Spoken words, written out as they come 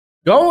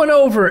Going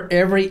over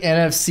every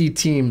NFC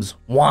team's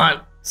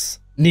wants,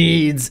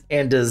 needs,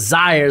 and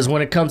desires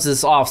when it comes to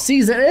this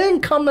offseason,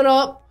 and coming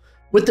up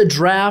with the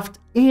draft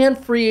and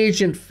free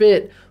agent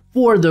fit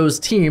for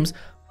those teams.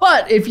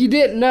 But if you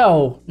didn't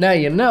know, now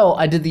you know.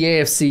 I did the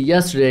AFC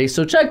yesterday,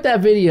 so check that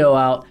video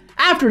out.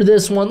 After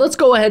this one, let's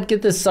go ahead and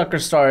get this sucker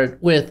started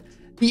with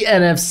the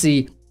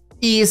NFC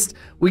East.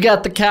 We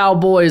got the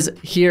Cowboys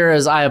here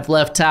as I have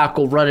left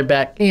tackle, running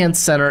back, and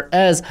center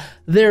as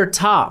their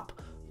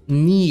top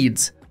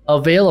needs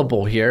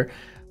available here.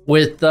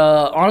 With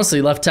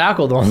honestly, left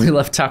tackle, the only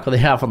left tackle they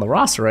have on the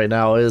roster right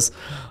now is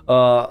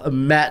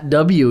Matt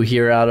W.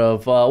 here out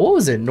of, what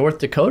was it, North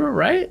Dakota,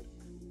 right?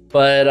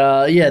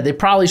 But yeah, they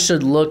probably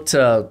should look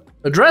to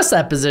address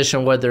that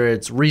position, whether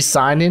it's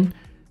re-signing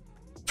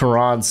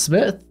Tyron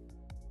Smith,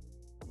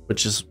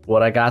 which is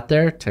what I got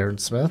there, Tyron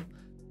Smith,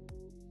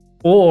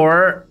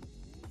 or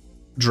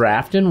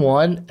drafting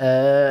one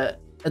at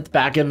the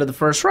back end of the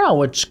first round,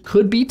 which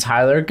could be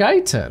Tyler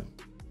Guyton.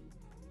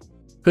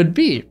 Could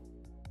be.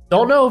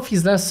 Don't know if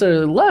he's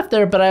necessarily left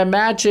there, but I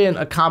imagine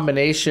a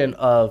combination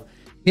of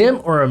him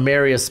or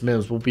Amarius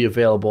Mims will be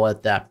available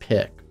at that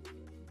pick.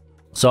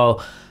 So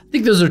I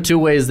think those are two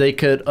ways they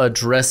could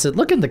address it.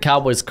 Look at the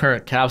Cowboys'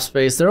 current cap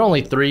space. They're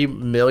only $3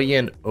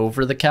 million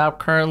over the cap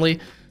currently,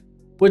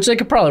 which they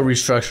could probably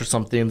restructure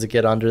some things to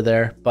get under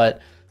there.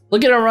 But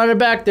look at a running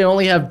back. They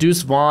only have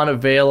Deuce Vaughn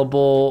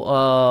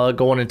available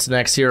going into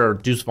next year, or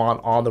Deuce Vaughn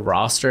on the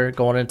roster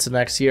going into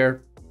next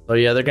year. So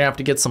yeah, they're going to have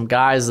to get some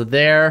guys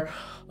there.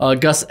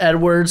 Gus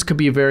Edwards could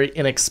be a very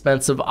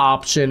inexpensive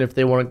option if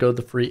they want to go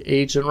the free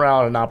agent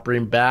route and not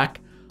bring back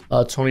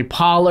Tony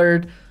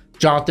Pollard.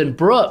 Jonathan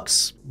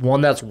Brooks,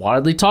 one that's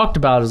widely talked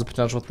about as a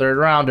potential third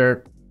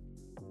rounder,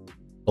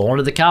 going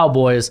to the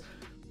Cowboys.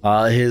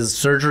 His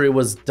surgery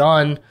was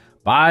done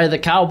by the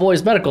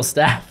Cowboys medical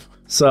staff.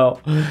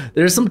 So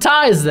there's some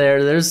ties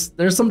there.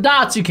 There's some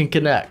dots you can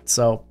connect.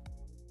 So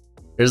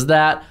there's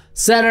that.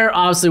 Center,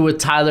 obviously, with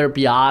Tyler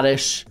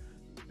Biadasz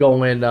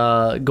going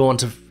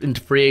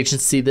into free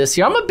agency this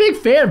year. I'm a big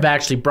fan of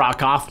actually Brock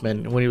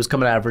Hoffman when he was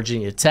coming out of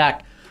Virginia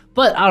Tech,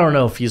 but I don't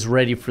know if he's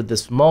ready for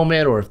this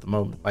moment or if the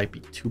moment might be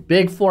too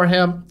big for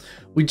him.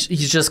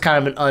 He's just kind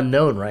of an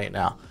unknown right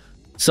now.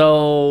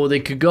 So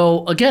they could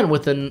go again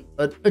with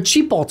a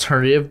cheap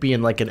alternative,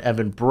 being like an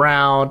Evan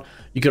Brown.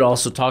 You could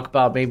also talk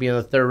about maybe in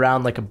the third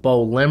round like a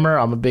Bo Limmer.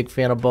 I'm a big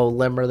fan of Bo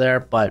Limmer there,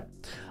 but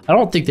I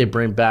don't think they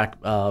bring back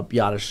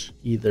Biadasz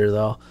either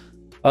though.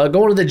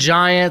 Going to the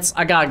Giants,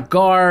 I got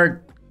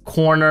guard,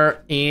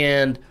 corner,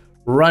 and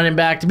running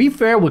back. To be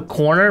fair, with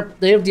corner,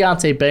 they have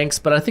Deonte Banks,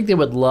 but I think they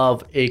would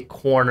love a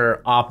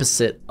corner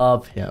opposite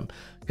of him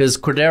because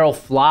Cordero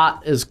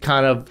Flott is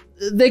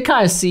they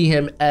kind of see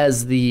him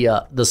as the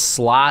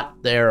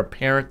slot, the heir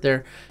apparent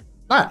there.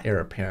 Not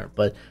heir apparent,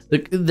 but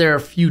their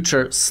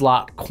future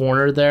slot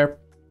corner there.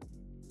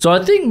 So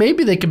I think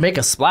maybe they could make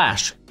a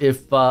splash.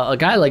 If a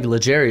guy like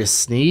L'Jarius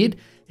Sneed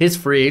hits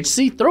free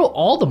agency, throw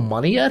all the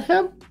money at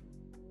him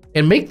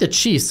and make the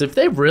Chiefs, if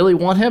they really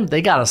want him,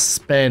 they got to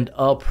spend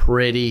a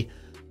pretty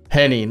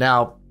penny.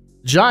 Now,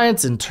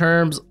 Giants, in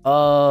terms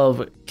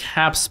of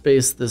cap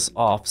space this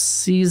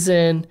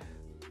offseason,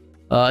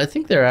 I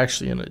think they're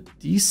actually in a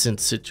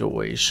decent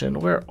situation.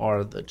 Where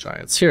are the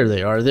Giants? Here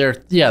they are. They're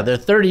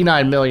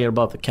 $39 million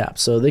above the cap,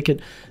 so they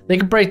could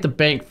break the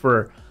bank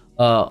for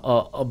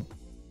a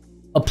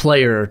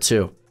player or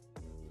two.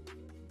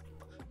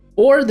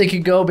 Or they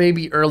could go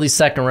maybe early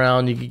second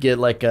round. You could get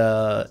like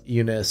a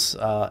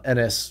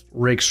Ennis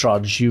Rakestraw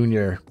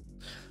Jr.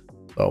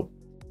 So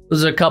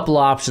those are a couple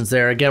options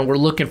there. Again, we're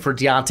looking for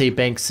Deonte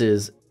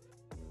Banks's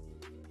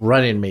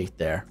running mate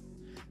there.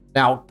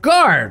 Now,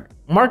 guard,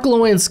 Mark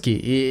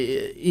Lewinsky.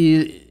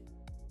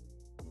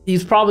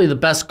 He's probably the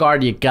best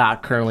guard you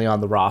got currently on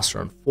the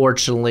roster,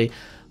 unfortunately.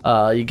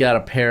 You got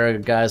a pair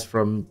of guys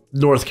from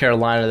North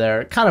Carolina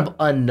there, kind of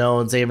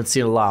unknowns. They haven't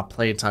seen a lot of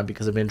playing time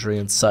because of injury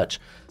and such.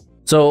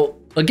 So,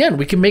 again,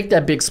 we can make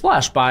that big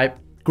splash by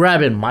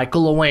grabbing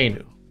Michael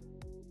Onwenu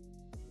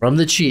from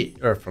the Chiefs.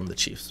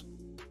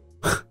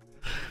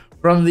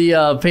 From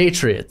the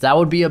Patriots. That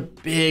would be a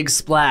big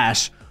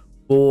splash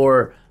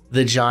for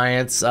the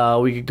Giants.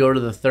 We could go to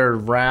the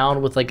third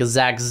round with like a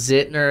Zach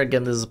Zittner.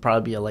 Again, this is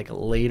probably a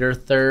later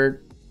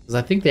third, because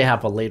I think they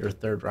have a later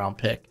third round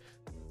pick.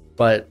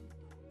 But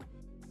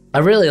I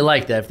really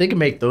like that. If they can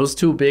make those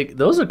two big,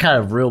 those are kind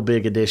of real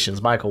big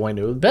additions. Michael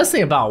Onwenu. The best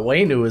thing about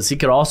Onwenu is he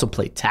could also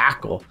play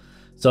tackle.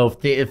 So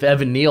if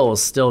Evan Neal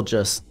is still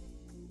just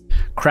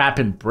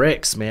crapping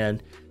bricks,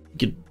 man,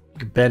 you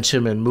could bench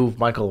him and move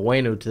Michael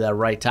Onwenu to that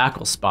right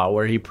tackle spot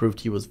where he proved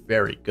he was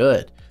very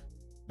good.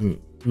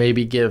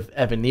 Maybe give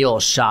Evan Neal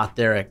a shot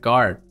there at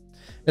guard.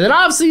 And then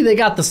obviously they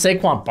got the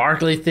Saquon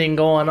Barkley thing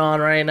going on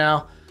right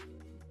now.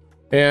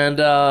 And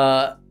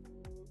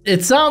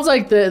it sounds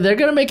like they're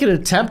going to make an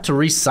attempt to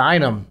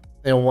re-sign him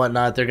and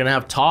whatnot. They're going to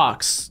have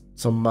talks,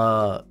 some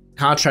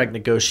contract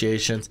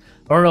negotiations.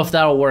 I don't know if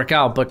that'll work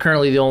out, but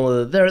currently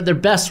their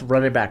best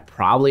running back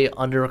probably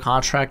under a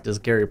contract is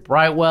Gary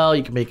Brightwell.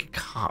 You can make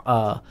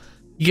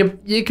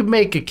you can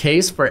make a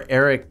case for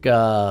Eric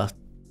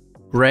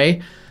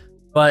Gray.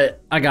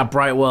 But I got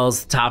Brightwell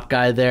as the top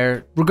guy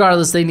there.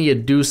 Regardless, they need to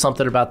do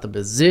something about the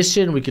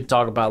position. We could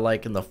talk about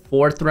like in the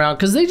 4th round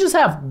because they just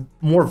have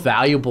more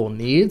valuable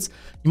needs.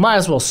 You might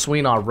as well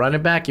swing on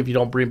running back if you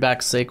don't bring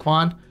back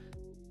Saquon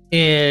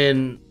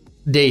in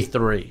day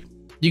 3.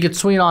 You could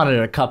swing on it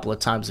a couple of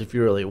times if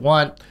you really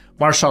want.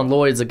 Marshawn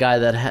Lloyd's a guy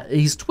that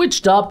he's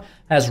twitched up,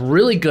 has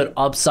really good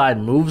upside,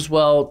 moves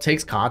well,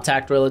 takes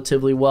contact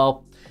relatively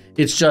well.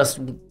 It's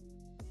just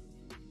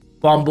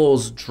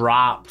fumbles,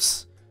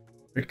 drops.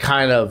 They're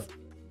kind of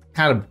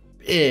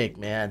big,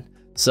 man.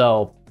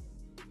 So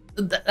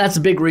that's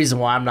a big reason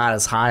why I'm not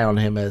as high on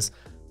him as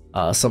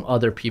some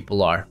other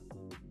people are.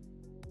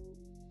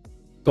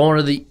 Going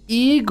to the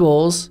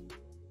Eagles,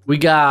 we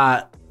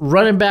got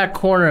running back,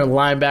 corner, and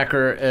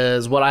linebacker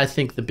as what I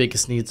think the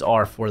biggest needs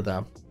are for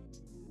them.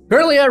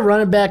 Currently at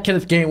running back,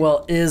 Kenneth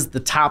Gainwell is the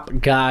top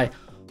guy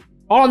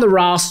on the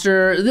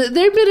roster.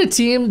 They've been a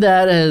team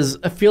that has,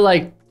 I feel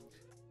like,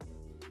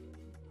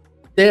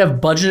 they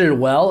have budgeted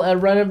well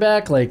at running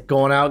back, like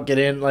going out, get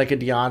in like a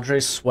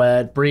DeAndre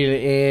Sweat,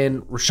 bringing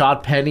in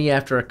Rashad Penny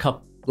after a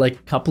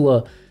couple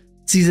of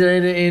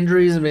season-ending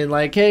injuries. I mean,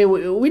 like, hey,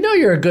 we know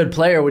you're a good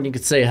player when you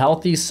could stay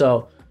healthy,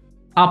 so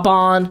hop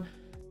on.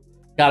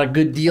 Got a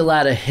good deal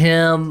out of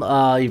him,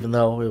 even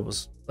though it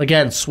was,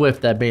 again,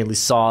 Swift that mainly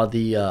saw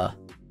the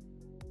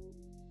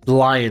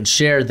lion's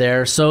share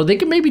there. So they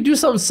could maybe do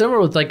something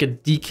similar with like a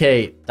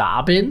DK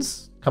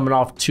Dobbins coming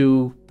off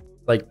 2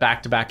 like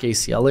back-to-back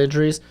ACL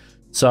injuries.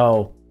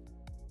 So,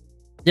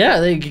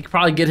 yeah, they could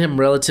probably get him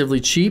relatively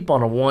cheap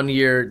on a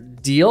 1-year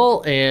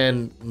deal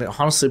and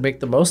honestly make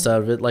the most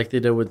out of it like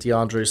they did with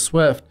DeAndre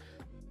Swift.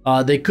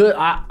 They could.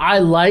 I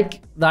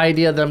like the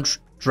idea of them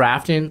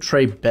drafting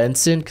Trey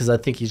Benson because I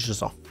think he's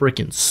just a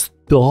freaking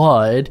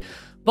stud.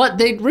 But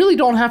they really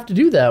don't have to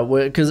do that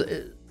because,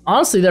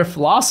 honestly, their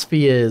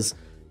philosophy is,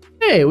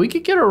 hey, we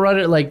could get a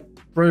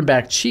running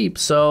back cheap,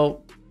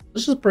 so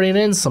let's just bring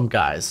in some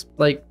guys.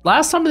 Like,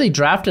 last time they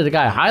drafted a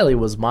guy highly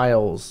was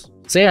Miles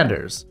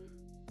Sanders.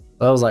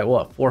 That was like,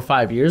 what, 4 or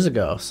 5 years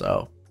ago.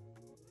 So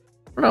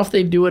I don't know if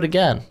they do it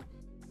again.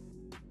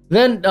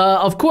 Then,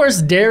 of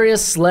course,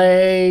 Darius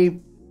Slay,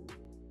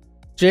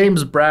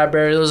 James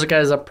Bradbury. Those are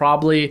guys that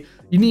probably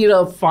you need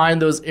to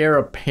find those heir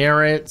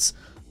apparents.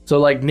 So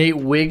like Nate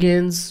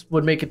Wiggins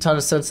would make a ton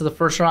of sense in the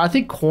 1st round. I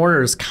think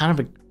corner is kind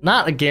of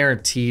not a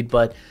guaranteed,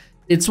 but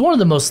it's one of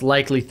the most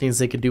likely things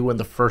they could do in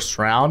the 1st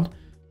round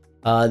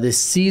this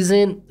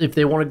season. If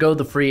they want to go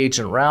the free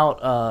agent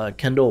route,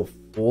 Kendall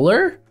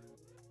Fuller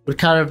would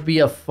kind of be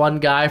a fun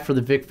guy for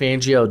the Vic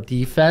Fangio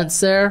defense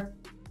there.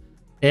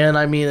 And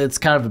I mean, it's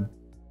kind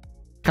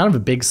of a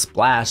big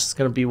splash. It's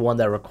going to be one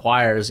that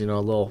requires, a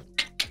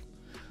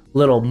little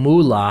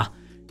moolah.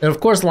 And of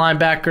course,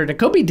 linebacker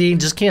Nakobe Dean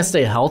just can't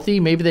stay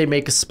healthy. Maybe they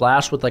make a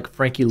splash with like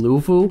Frankie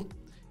Louvu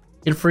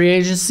in free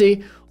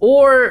agency,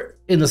 or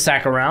in the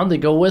 2nd round, they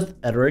go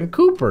with Edgerrin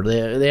Cooper.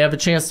 They have a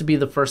chance to be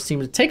the first team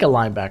to take a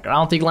linebacker. I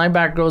don't think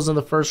linebacker goes in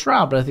the 1st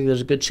round, but I think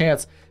there's a good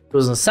chance it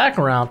goes in the 2nd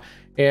round.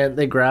 And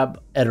they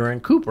grab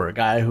Edgerrin Cooper, a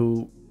guy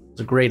who is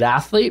a great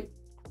athlete,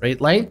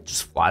 great length,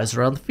 just flies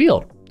around the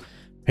field.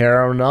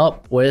 Pair him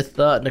up with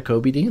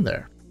Nakobe Dean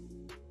there.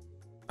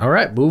 All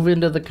right, move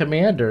into the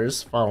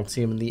Commanders, final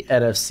team in the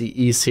NFC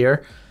East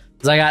here.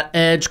 Because I got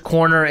edge,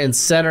 corner, and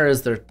center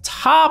as their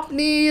top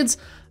needs.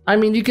 I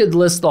mean, you could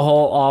list the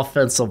whole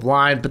offensive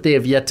line, but they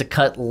have yet to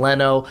cut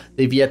Leno.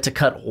 They've yet to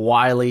cut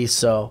Wiley,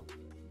 so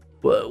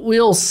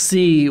we'll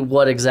see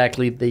what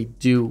exactly they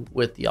do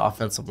with the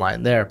offensive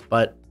line there.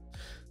 But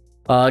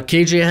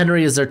KJ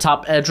Henry is their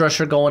top edge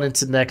rusher going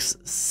into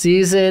next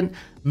season.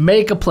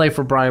 Make a play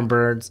for Brian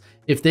Burns.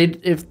 If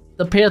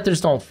the Panthers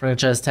don't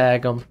franchise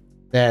tag him,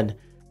 then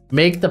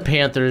make the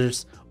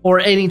Panthers or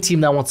any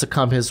team that wants to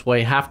come his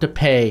way have to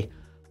pay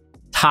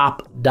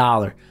top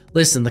dollar.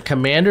 Listen, the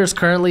Commanders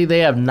currently, they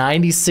have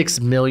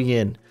 $96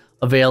 million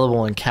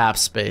available in cap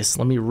space.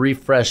 Let me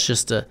refresh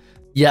just to,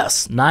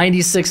 yes,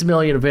 $96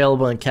 million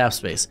available in cap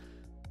space.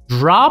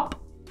 Drop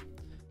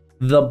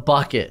the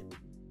bucket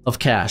of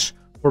cash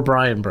for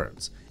Brian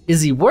Burns.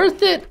 Is he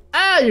worth it?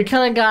 You're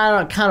kind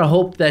of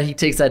hope that he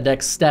takes that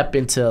next step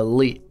into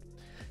elite.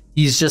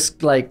 He's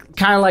just like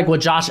kind of like what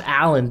Josh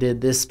Allen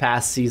did this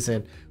past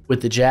season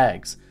with the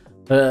Jags.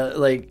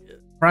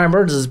 Brian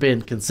Burns has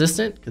been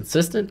consistent,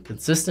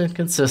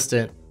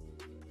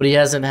 but he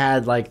hasn't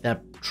had like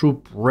that true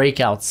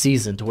breakout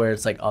season to where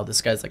it's like, oh,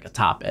 this guy's like a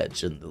top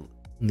edge in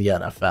the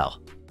NFL.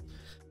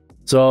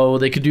 So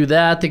they could do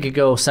that. They could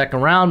go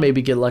 2nd round,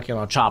 maybe get lucky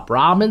on Chop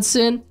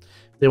Robinson.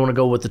 They want to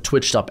go with the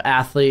twitched up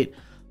athlete.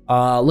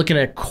 Looking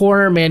at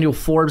corner, Manuel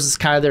Forbes is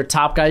kind of their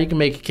top guy. You can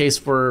make a case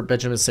for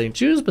Benjamin St.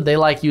 Jude, but they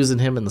like using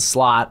him in the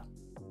slot.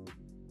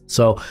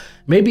 So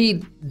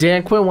maybe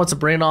Dan Quinn wants to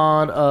bring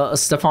on a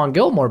Stephon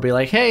Gilmore, be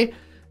like, hey,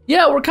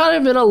 yeah, we're kind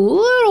of in a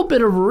little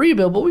bit of a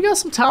rebuild, but we got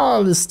some talent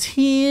on this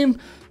team,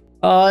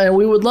 and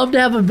we would love to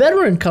have a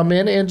veteran come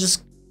in and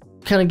just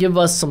kind of give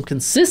us some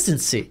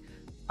consistency.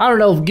 I don't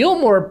know if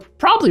Gilmore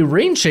probably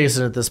ring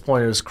chasing at this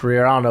point in his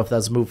career. I don't know if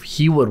that's a move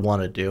he would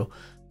want to do.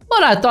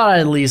 but I thought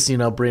I'd at least,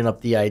 bring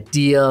up the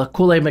idea.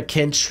 Kool-Aid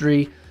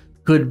McKinstry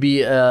could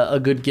be a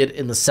good get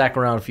in the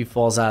second round if he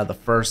falls out of the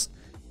first.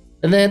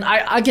 And then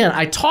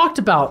I talked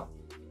about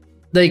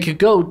they could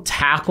go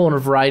tackle in a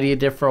variety of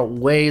different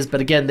ways,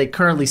 but again, they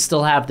currently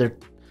still have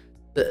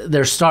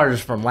their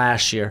starters from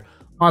last year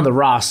on the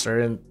roster,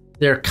 and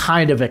they're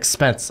kind of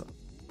expensive.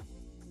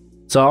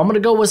 So I'm going to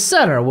go with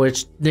center,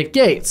 which Nick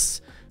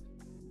Gates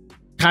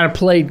kind of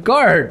played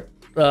guard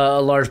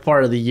a large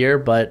part of the year,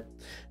 but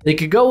they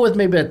could go with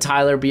maybe a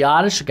Tyler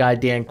Biotish, a guy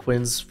Dan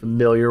Quinn's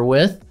familiar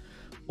with.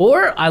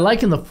 Or I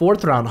like in the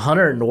fourth round,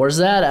 Hunter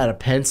Norzad out of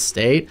Penn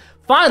State.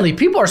 Finally,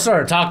 people are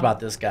starting to talk about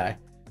this guy.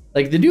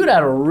 Like, the dude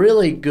had a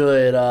really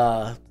good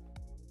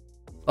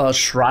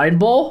Shrine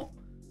Bowl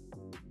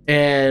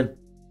and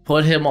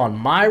put him on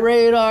my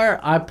radar.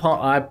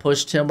 I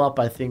pushed him up.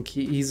 I think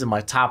he's in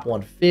my top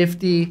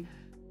 150.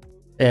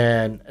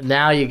 And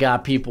now you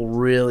got people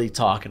really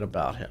talking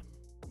about him.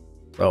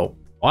 So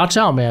watch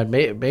out, man.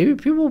 Maybe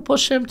people will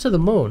push him to the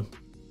moon.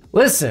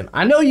 Listen,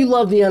 I know you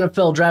love the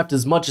NFL draft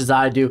as much as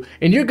I do,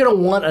 and you're going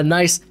to want a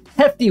nice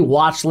hefty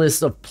watch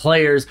list of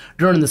players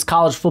during this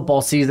college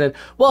football season.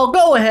 Well,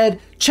 go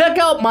ahead, check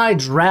out my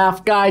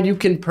draft guide. You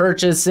can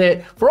purchase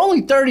it for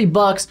only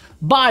 $30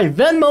 by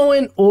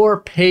Venmoing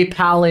or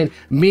PayPaling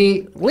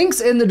me.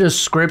 Links in the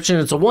description.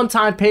 It's a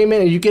one-time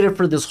payment, and you get it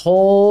for this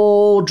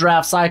whole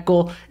draft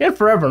cycle and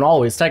forever and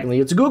always, technically.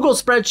 It's a Google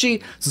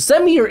spreadsheet, so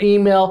send me your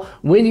email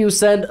when you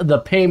send the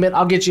payment.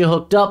 I'll get you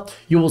hooked up.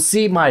 You will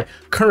see my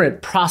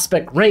current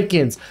prospect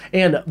rankings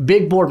and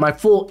big board, my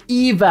full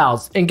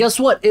evals. And guess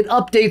what? It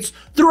updates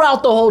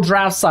throughout the whole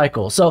draft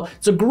cycle. So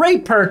it's a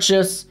great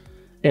purchase,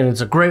 and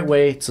it's a great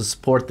way to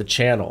support the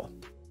channel.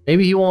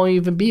 Maybe he won't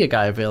even be a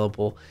guy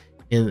available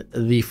in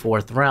the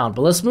fourth round.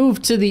 But let's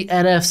move to the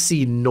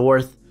NFC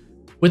North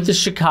with the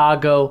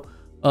Chicago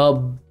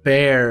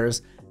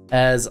Bears,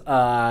 as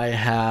I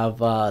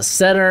have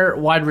center,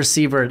 wide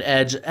receiver, and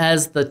edge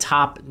as the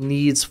top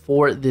needs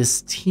for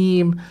this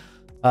team.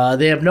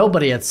 They have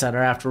nobody at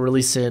center after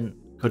releasing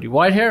Cody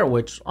Whitehair,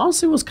 which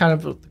honestly was kind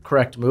of the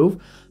correct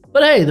move.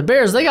 But hey, the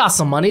Bears, they got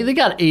some money. They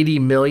got $80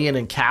 million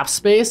in cap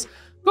space.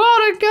 Go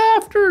out and go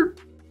after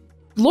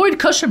Lloyd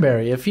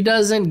Cushenberry. If he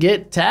doesn't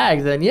get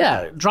tagged, then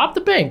yeah, drop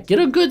the bank. Get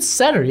a good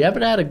center. You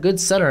haven't had a good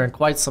center in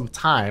quite some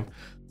time.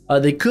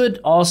 They could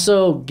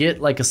also get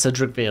like a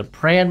Cedric Van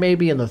Pran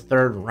maybe in the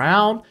third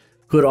round.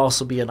 Could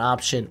also be an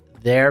option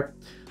there.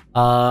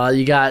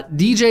 You got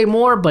DJ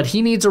Moore, but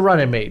he needs a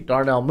running mate.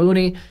 Darnell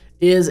Mooney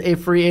is a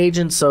free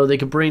agent, so they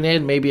could bring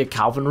in maybe a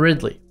Calvin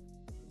Ridley.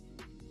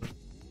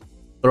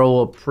 Throw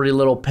a pretty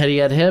little penny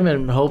at him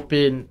and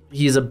hoping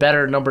he's a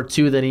better number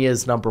 2 than he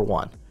is number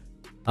 1.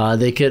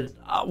 They could,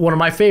 one of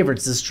my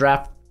favorites is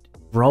draft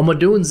Rome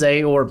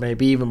Odunze or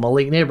maybe even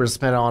Malik Neighbors,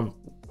 depending on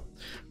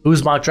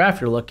whose mock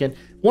draft you're looking.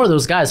 One of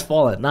those guys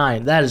fall at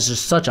 9. That is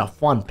just such a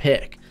fun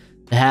pick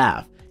to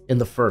have in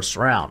the first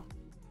round.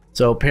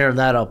 So pairing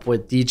that up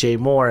with DJ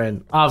Moore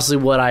and obviously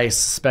what I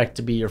suspect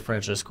to be your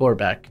franchise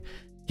quarterback,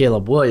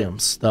 Caleb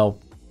Williams, though.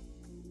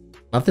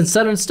 Nothing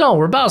set in stone.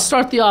 We're about to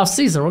start the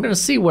offseason. We're going to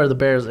see where the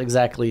Bears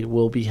exactly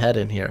will be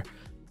heading here.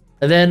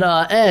 And then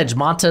edge,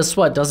 Montez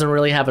Sweat doesn't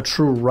really have a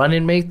true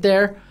running mate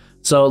there.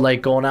 So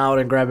like going out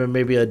and grabbing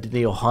maybe a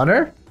Daniil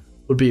Hunter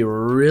would be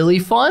really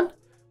fun.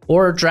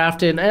 Or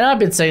drafting, and I've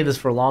been saying this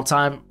for a long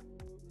time,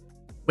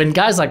 when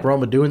guys like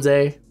Rome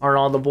Odunze aren't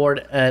on the board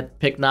at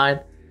pick 9,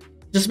 it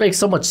just makes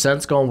so much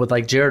sense going with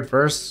like Jared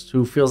Verse,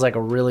 who feels like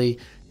a really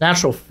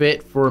natural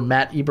fit for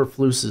Matt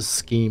Eberflus's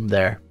scheme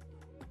there.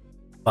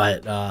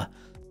 But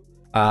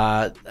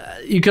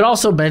you could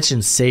also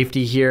mention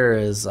safety here,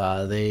 as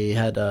they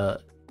had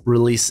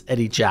released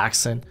Eddie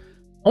Jackson.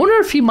 I wonder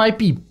if he might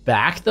be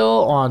back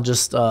though on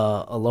just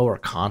a lower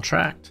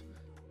contract,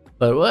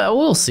 but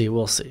we'll see.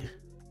 We'll see.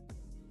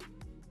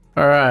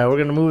 All right, we're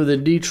gonna move to the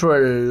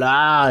Detroit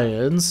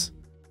Lions,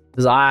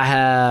 because I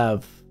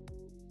have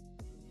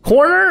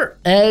corner,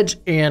 edge,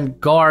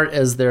 and guard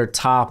as their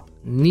top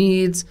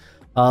needs.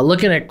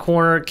 Looking at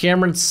corner,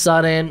 Cameron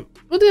Sutton,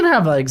 who didn't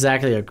have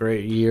exactly a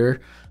great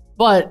year,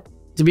 but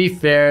to be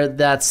fair,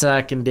 that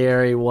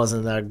secondary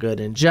wasn't that good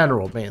in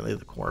general, mainly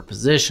the corner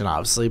position,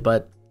 obviously.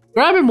 But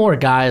grabbing more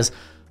guys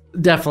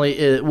definitely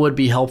it would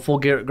be helpful.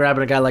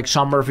 Grabbing a guy like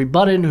Sean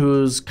Murphy-Bunting,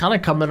 who's kind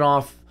of coming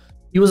off,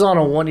 he was on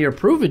a one-year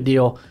prove-it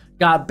deal,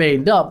 got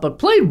banged up, but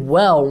played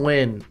well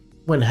when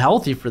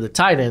healthy for the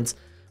Titans.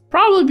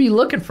 Probably be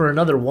looking for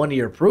another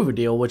one-year prove-it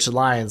deal, which the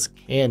Lions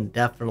can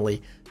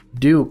definitely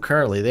do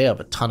currently. They have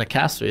a ton of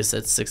cap space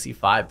at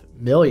 $65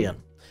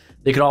 million.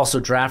 They could also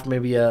draft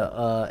maybe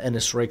a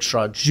Ennis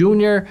Rakestraw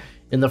Jr.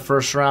 in the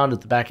first round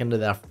at the back end of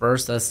that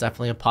first. That's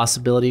definitely a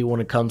possibility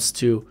when it comes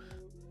to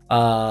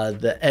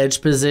the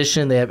edge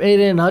position. They have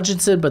Aiden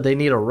Hutchinson, but they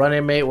need a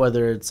running mate,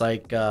 whether it's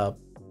like an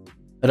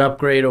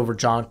upgrade over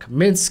John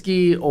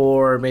Kaminsky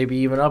or maybe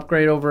even an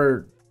upgrade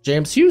over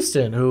James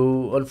Houston,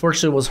 who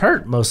unfortunately was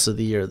hurt most of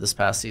the year this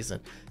past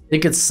season. They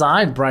could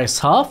sign Bryce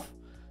Huff,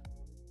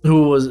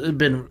 who has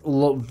been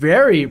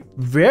very,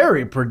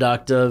 very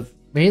productive,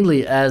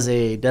 mainly as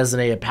a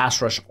designated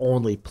pass rush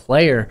only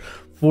player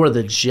for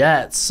the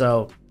Jets.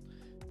 So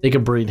they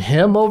could bring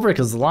him over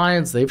because the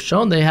Lions, they've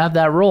shown they have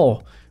that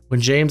role. When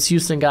James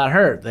Houston got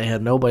hurt, they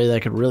had nobody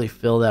that could really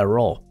fill that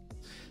role.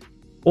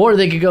 Or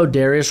they could go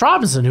Darius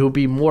Robinson, who would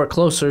be more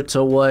closer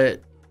to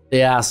what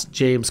they asked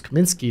James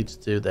Kaminsky to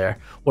do there,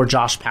 or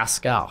Josh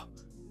Pascal.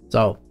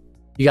 So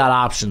you got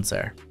options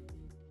there.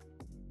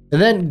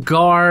 And then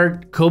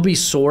guard, Kobe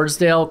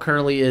Swordsdale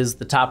currently is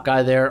the top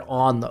guy there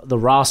on the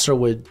roster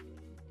with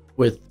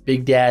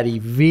Big Daddy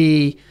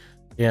V,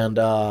 and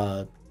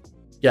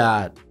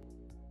got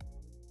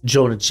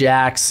Jonah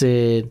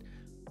Jackson,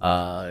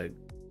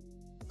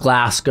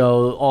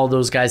 Glasgow, all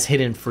those guys hit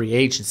in free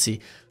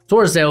agency.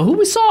 Swordsdale, who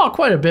we saw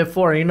quite a bit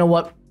for, you know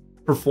what,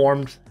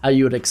 performed how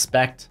you would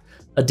expect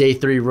a day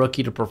 3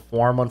 rookie to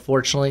perform,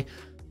 unfortunately.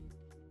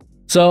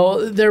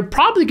 So they're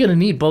probably going to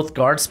need both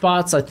guard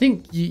spots. I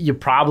think you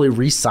probably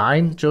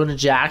re-sign Jonah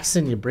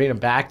Jackson. You bring him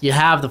back. You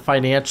have the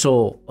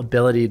financial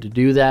ability to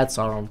do that,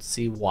 so I don't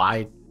see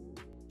why.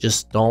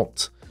 Just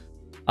don't.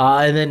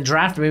 And then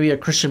draft maybe a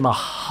Christian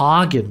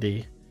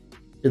Mahogany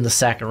in the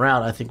second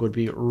round. I think would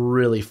be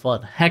really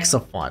fun. Hex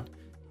of fun.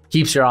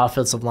 Keeps your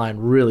offensive line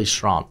really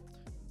strong.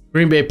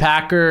 Green Bay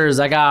Packers,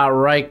 I got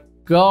right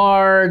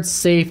guard,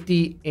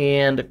 safety,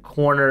 and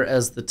corner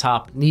as the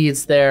top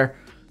needs there.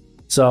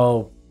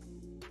 So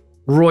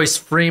Royce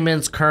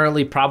Freeman's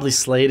currently probably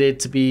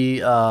slated to be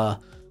the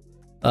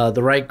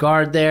right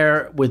guard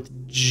there,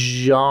 with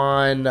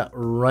John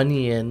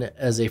Runyon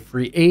as a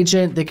free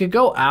agent. They could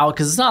go out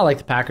because it's not like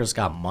the Packers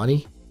got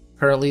money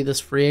currently this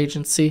free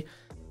agency.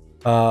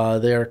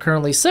 They're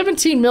currently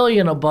 $17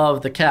 million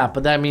above the cap,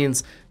 but that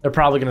means they're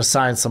probably going to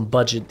sign some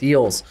budget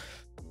deals.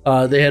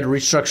 They had to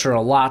restructure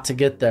a lot to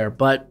get there.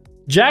 But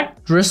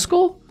Jack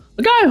Driscoll,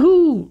 a guy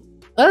who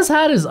has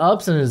had his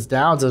ups and his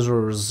downs as a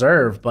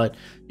reserve, but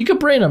you could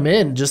bring him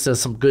in just as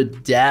some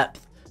good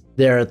depth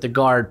there at the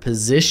guard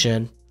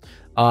position.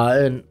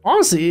 And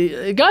honestly,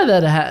 a guy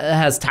that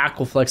has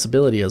tackle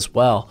flexibility as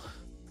well.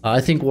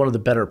 I think one of the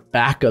better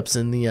backups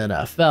in the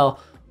NFL.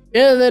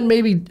 And then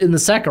maybe in the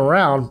second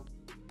round,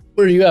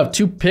 where you have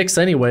 2 picks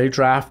anyway,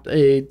 draft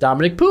a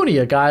Dominic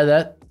Pooney, a guy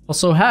that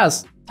also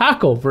has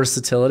tackle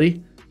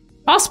versatility,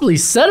 possibly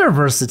center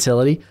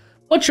versatility,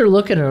 but you're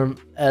looking at him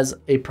as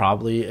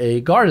probably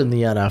a guard in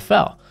the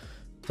NFL.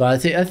 So I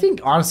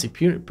think honestly,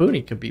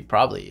 Pooney could be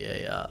probably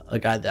a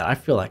guy that I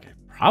feel like I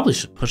probably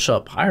should push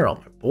up higher on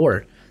my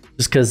board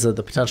just because of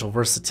the potential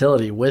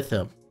versatility with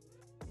him.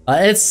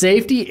 At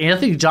safety,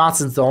 Anthony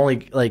Johnson's the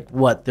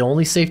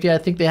only safety I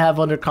think they have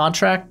under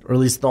contract, or at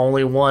least the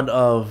only one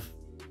of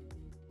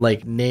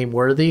name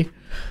worthy.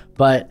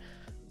 But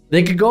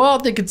they could go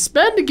out, they could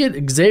spend to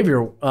get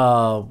Xavier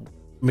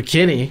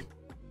McKinney.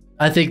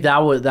 I think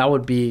that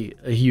would be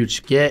a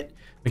huge get.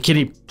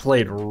 McKinney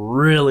played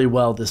really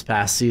well this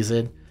past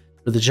season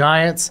for the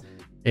Giants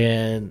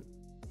and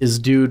is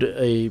due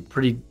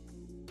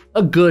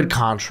a good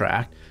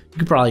contract. You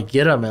could probably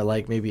get him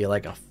at maybe a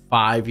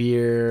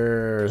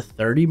 5-year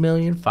 $30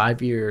 million,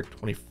 5-year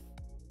 20.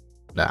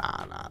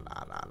 Nah.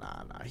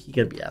 He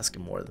could be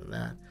asking more than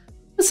that.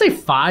 Let's say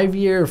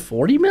 5-year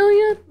 $40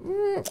 million.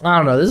 I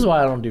don't know. This is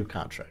why I don't do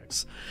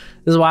contracts.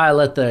 This is why I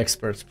let the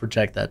experts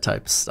project that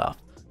type of stuff.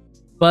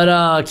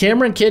 But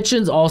Cameron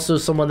Kitchens, also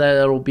someone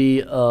that'll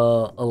be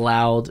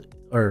available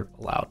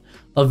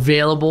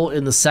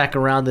in the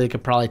second round that they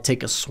could probably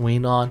take a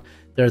swing on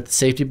there at the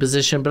safety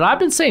position. But I've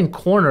been saying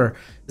corner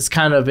is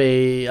kind of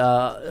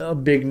a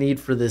big need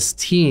for this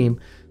team,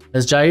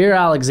 as Jair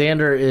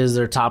Alexander is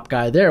their top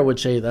guy there,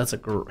 which that's a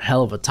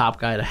hell of a top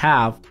guy to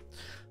have.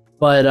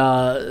 But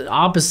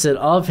opposite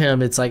of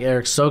him, it's like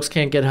Eric Stokes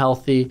can't get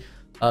healthy.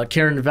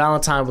 Karen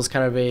Valentine was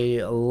kind of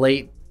a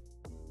late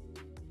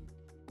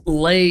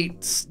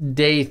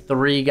day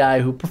 3 guy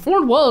who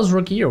performed well his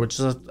rookie year,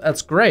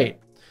 that's great.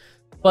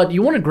 But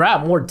you want to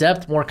grab more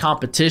depth, more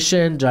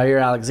competition.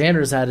 Jair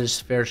Alexander's had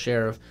his fair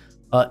share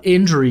of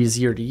injuries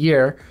year to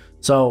year.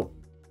 So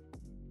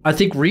I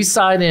think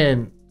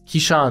re-signing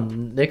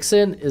Keyshawn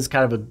Nixon is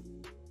kind of a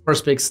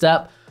first big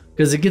step,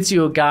 because it gets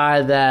you a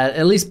guy that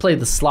at least played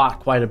the slot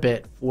quite a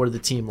bit for the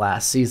team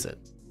last season.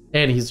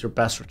 And he's your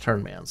best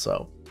return man.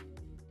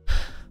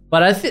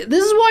 But I think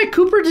this is why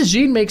Cooper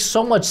DeJean makes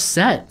so much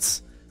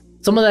sense.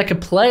 Someone that could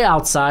play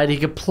outside, he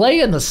could play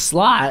in the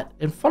slot,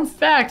 and fun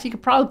fact, he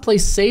could probably play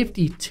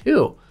safety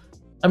too.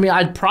 I mean,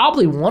 I'd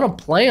probably want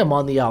to play him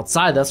on the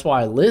outside. That's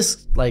why I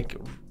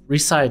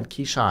re-signed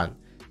Keyshawn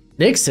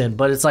Nixon.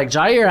 But it's like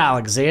Jair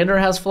Alexander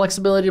has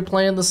flexibility to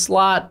play in the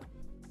slot.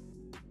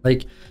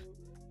 It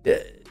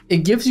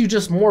gives you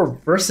just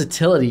more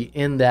versatility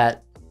in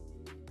that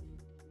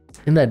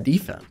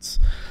defense.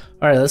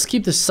 All right, let's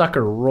keep this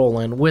sucker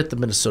rolling with the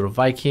Minnesota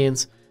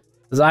Vikings,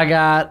 because I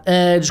got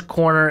edge,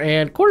 corner,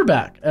 and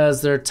quarterback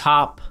as their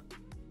top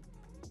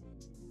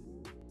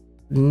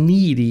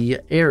needy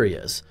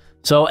areas.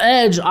 So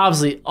edge,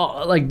 obviously,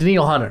 like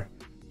Danielle Hunter.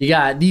 You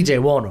got DJ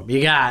Wonham.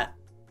 You got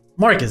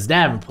Marcus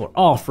Davenport,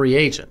 all free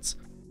agents.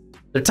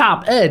 Their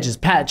top edge is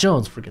Pat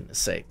Jones, for goodness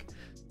sake.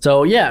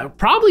 So, yeah,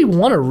 probably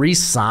want to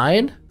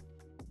re-sign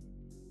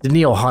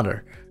Danielle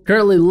Hunter.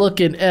 Currently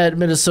looking at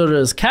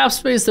Minnesota's cap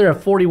space, they're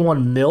at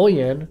 $41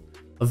 million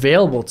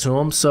available to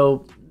them,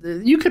 so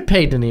you could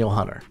pay Danielle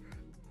Hunter.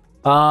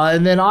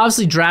 And then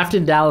obviously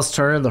drafting Dallas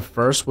Turner in the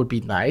first would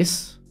be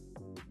nice,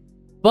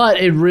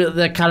 but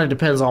that kind of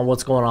depends on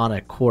what's going on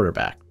at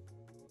quarterback,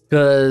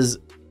 because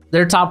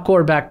their top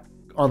quarterback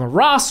on the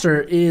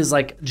roster is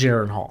like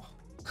Jaron Hall.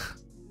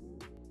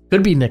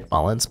 Could be Nick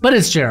Mullins, but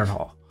it's Jaron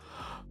Hall.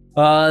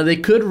 They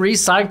could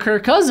re-sign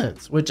Kirk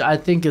Cousins, which I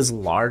think is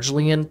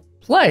largely in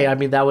play. I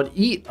mean, that would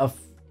eat a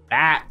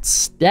fat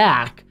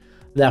stack,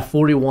 that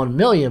 $41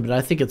 million, but I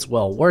think it's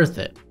well worth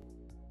it.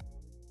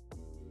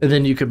 And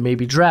then you could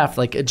maybe draft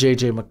like a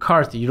JJ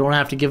McCarthy. You don't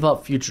have to give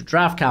up future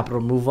draft capital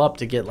to move up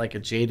to get like a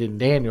Jaden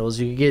Daniels.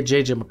 You can get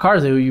JJ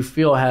McCarthy, who you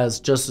feel has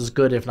just as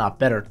good, if not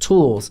better,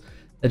 tools,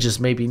 that just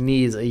maybe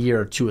needs a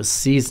year or two of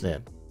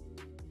seasoning.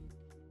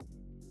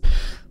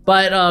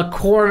 But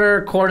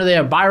corner, they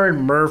have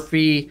Byron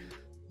Murphy.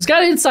 He's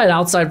got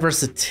inside-outside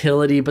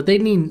versatility, but they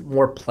need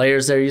more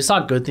players there. You saw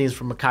good things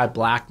from Mekhi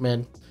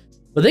Blackman.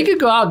 But they could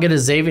go out and get a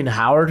Xavier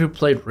Howard, who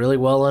played really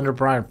well under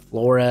Brian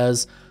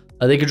Flores.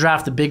 They could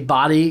draft a big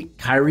body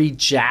Kyrie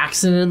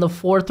Jackson in the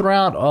 4th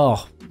round.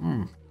 Oh,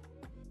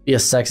 be a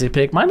sexy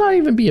pick. Might not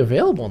even be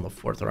available in the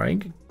 4th round. You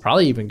could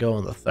probably even go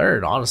in the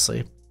 3rd,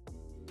 honestly.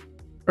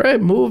 All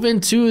right, moving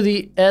to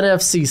the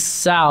NFC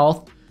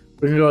South.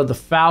 We're going to go to the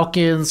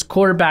Falcons.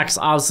 Quarterback's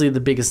obviously the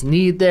biggest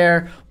need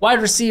there.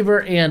 Wide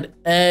receiver and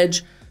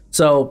edge.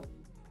 So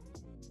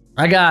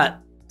I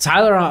got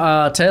Taylor.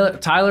 I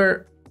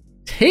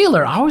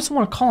always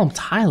want to call him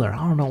Tyler. I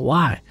don't know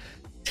why.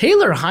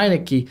 Taylor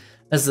Heineke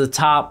as the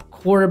top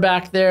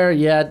quarterback there.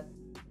 Yeah,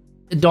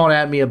 don't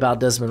at me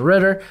about Desmond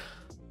Ridder.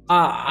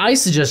 I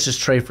suggest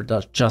just trade for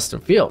Justin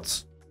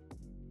Fields.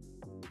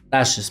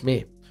 That's just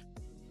me.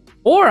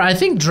 Or I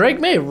think Drake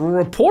May.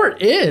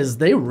 Report is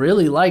they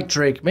really like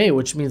Drake May,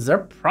 which means they're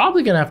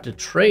probably going to have to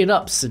trade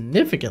up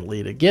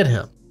significantly to get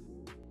him,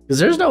 because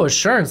there's no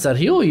assurance that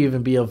he'll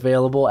even be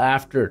available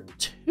after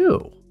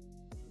 2.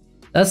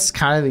 That's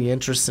kind of the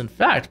interesting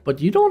fact, but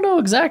you don't know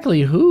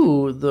exactly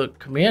who the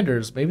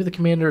Commanders, maybe the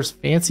Commanders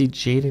fancy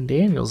Jaden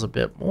Daniels a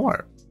bit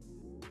more.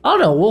 I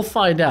don't know, we'll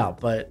find out,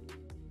 but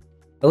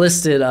I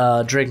listed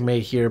Drake May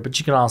here, but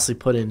you can honestly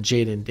put in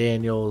Jaden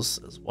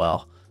Daniels as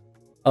well.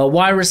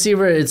 Wide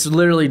receiver, it's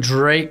literally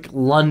Drake,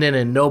 London,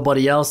 and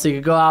nobody else. They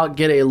could go out and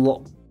get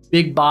a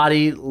big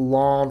body,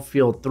 long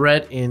field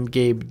threat in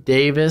Gabe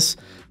Davis.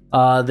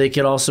 They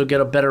could also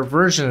get a better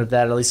version of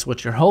that, at least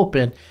what you're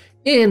hoping,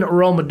 in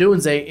Rome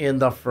Odunze in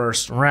the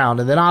 1st round.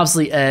 And then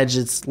obviously edge,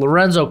 it's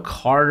Lorenzo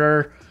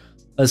Carter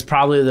is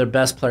probably their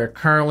best player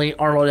currently.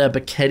 Arnold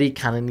Ebiketie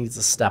kind of needs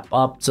to step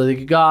up. So they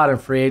could go out in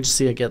free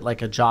agency and get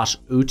like a Josh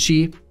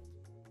Uche,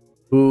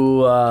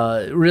 who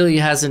really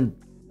hasn't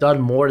done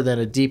more than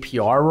a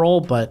DPR role,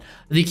 but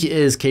I think he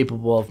is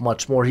capable of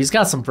much more. He's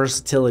got some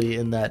versatility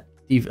in that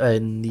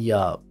in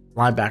the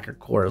linebacker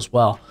core as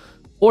well.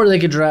 Or they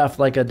could draft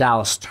like a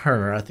Dallas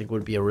Turner. I think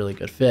would be a really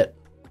good fit.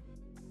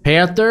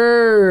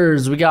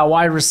 Panthers, we got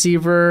wide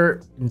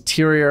receiver,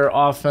 interior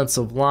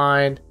offensive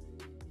line,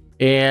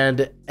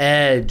 and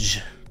edge.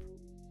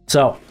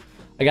 So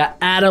I got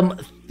Adam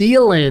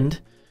Thielen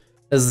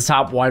as the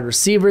top wide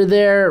receiver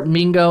there.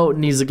 Mingo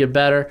needs to get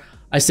better.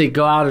 I say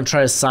go out and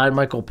try to sign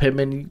Michael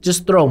Pittman. You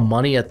just throw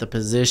money at the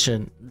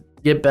position.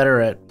 Get better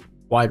at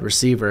wide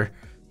receiver.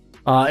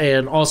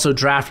 And also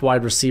draft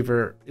wide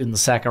receiver in the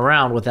 2nd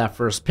round with that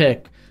first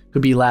pick.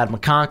 Could be Ladd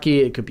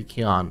McConkey. It could be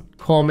Keon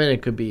Coleman.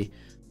 It could be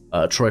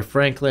Troy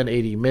Franklin,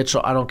 A.D.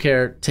 Mitchell. I don't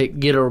care.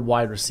 Get a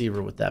wide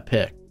receiver with that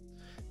pick.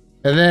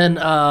 And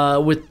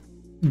then with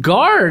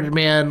guard,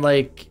 man,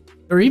 like,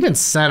 or even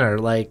center,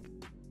 like,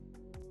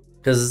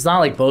 because it's not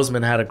like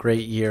Bozeman had a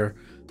great year.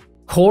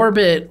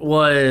 Corbett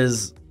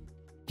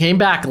came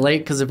back late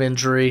because of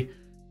injury,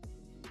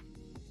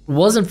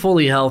 wasn't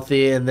fully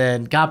healthy, and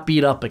then got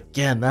beat up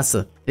again. That's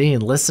the thing.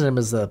 Listing him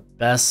as their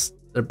best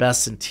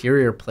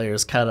interior player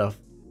is kind of,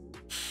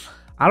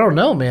 I don't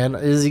know, man.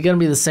 Is he going to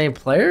be the same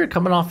player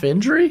coming off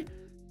injury?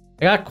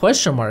 I got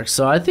question marks.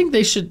 So I think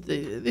they should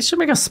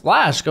make a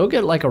splash. Go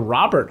get like a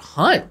Robert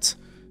Hunt.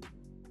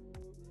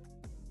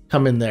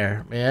 Come in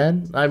there,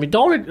 man. I mean,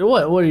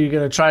 what are you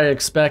going to try to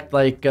expect,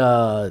 like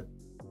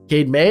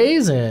Cade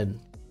Mays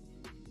and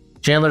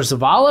Chandler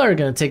Zavala are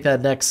going to take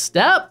that next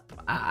step?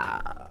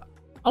 I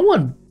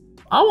want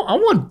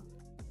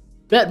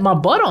bet my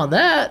butt on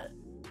that.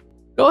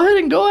 Go ahead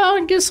and go out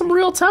and get some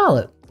real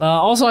talent.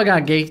 Also, I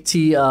got Gates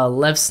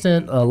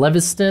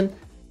Leviston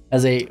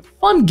as a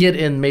fun get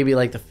in maybe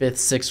like the 5th,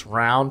 6th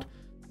round.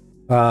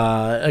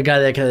 A guy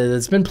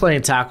that's been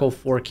playing tackle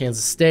for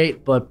Kansas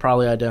State, but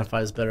probably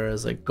identifies better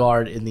as a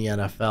guard in the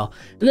NFL.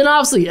 And then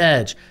obviously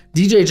edge.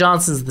 DJ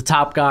Johnson's the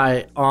top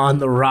guy on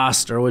the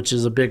roster, which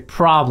is a big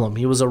problem.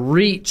 He was a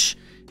reach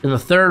in the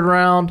 3rd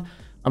round.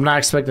 I'm not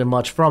expecting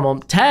much from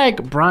him.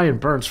 Tag Brian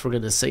Burns, for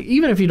goodness sake.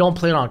 Even if you don't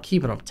plan on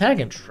keeping him, tag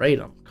and trade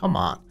him. Come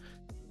on.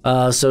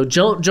 So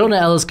Jonah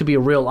Ellis could be a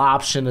real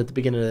option at the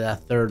beginning of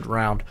that 3rd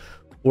round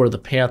for the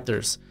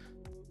Panthers.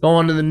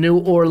 Going to the New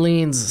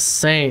Orleans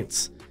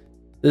Saints.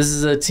 This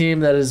is a team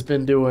that has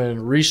been doing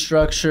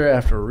restructure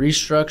after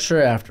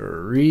restructure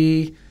after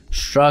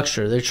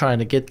restructure. They're trying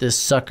to get this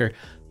sucker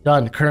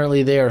done.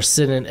 Currently, they are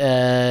sitting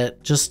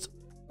at just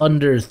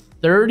under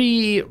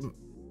 30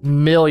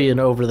 million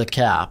over the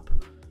cap.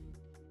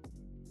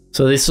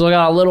 So they still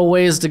got a little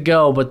ways to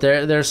go, but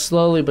they're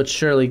slowly but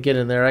surely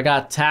getting there. I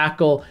got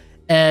tackle,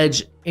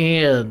 edge,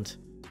 and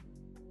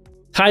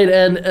tight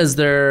end as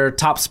their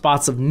top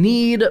spots of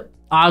need.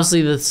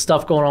 Obviously, the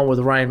stuff going on with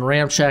Ryan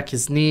Ramczyk,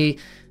 his knee,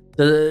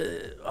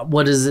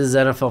 what is his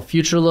NFL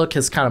future look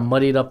has kind of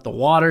muddied up the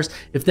waters.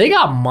 If they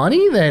got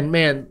money, then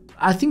man,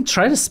 I think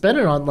try to spend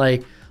it on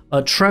like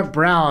a Trent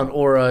Brown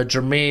or a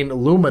Jermaine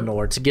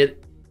Luminor to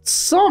get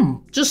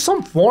some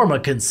form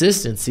of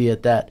consistency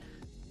at that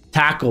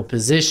tackle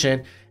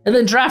position, and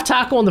then draft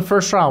tackle in the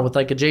first round with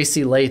like a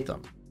JC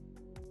Latham.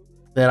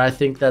 Then I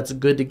think that's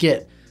good to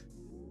get.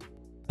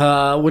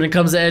 When it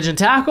comes to edge and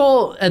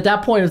tackle, at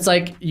that point, it's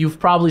like you've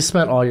probably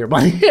spent all your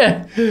money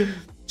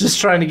just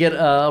trying to get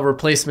a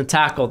replacement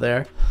tackle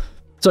there.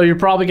 So you're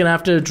probably going to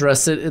have to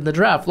address it in the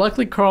draft.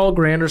 Luckily, Carl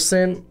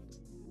Granderson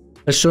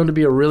has shown to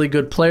be a really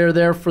good player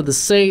there for the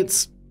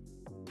Saints.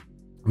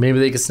 Maybe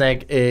they could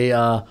snag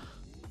a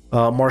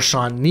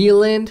Marshawn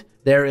Kneeland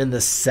there in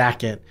the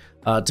second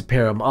to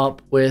pair him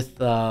up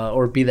with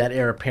or be that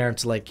heir apparent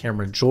to like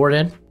Cameron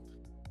Jordan.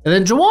 And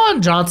then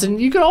Juwan Johnson,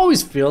 you could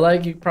always feel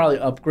like you could probably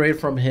upgrade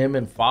from him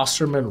and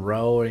Foster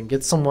Monroe and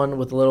get someone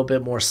with a little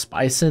bit more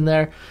spice in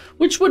there,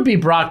 which would be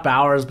Brock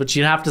Bowers, but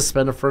you'd have to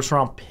spend a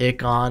first-round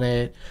pick on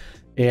it.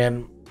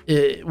 And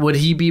would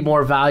he be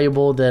more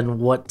valuable than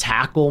what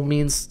tackle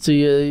means to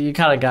you? You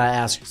kind of got to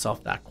ask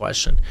yourself that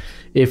question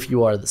if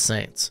you are the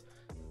Saints.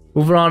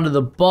 Moving on to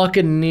the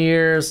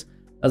Buccaneers,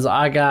 as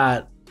I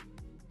got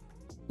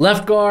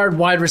left guard,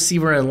 wide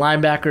receiver, and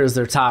linebacker as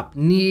their top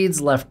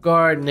needs. Left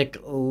guard, Nick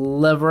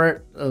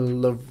Leverett.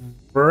 There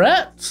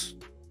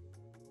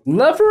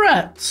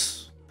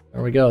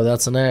we go.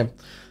 That's a name.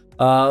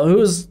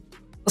 Who's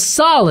a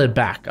solid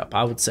backup,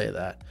 I would say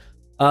that.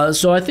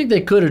 So I think they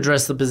could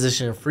address the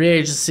position in free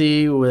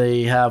agency.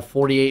 They have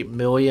 $48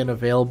 million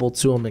available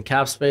to them in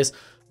cap space.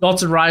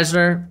 Dalton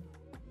Reisner,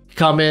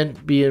 come in,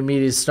 be an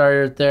immediate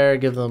starter there,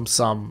 give them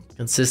some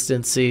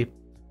consistency.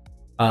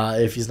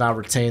 If he's not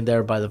retained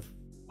there by the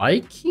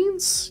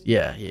Vikings?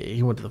 Yeah,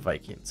 he went to the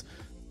Vikings.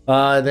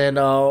 Then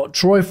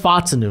Troy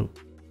Fautanu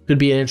could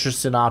be an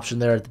interesting option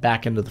there at the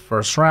back end of the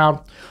first round.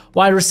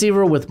 Wide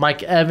receiver with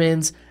Mike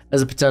Evans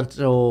as a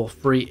potential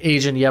free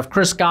agent. You have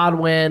Chris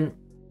Godwin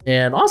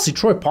and honestly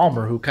Troy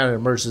Palmer, who kind of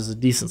emerged as a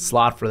decent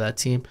slot for that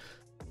team.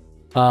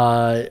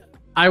 I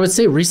would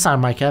say re-sign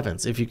Mike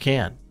Evans if you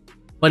can.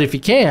 But if you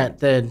can't,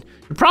 then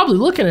you're probably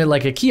looking at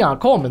like a Keon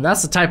Coleman.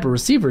 That's the type of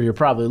receiver you're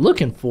probably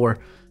looking for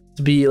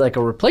to be like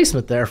a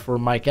replacement there for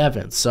Mike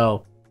Evans.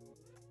 So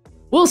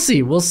we'll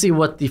see. We'll see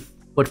what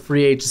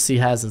free agency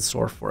has in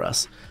store for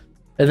us.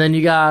 And then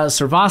you got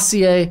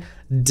Servassier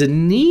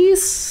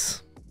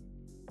Dennis.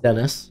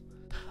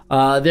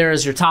 There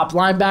is your top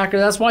linebacker.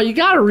 That's why you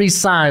got to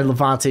re-sign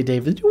Levante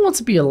David. He wants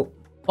to be a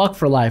Buck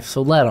for life,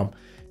 so let him.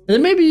 And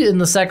then maybe in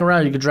the second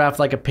round, you could draft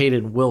like a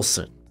Peyton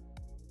Wilson,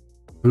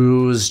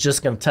 who's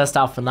just going to test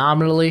out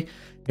phenomenally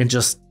and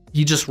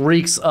he just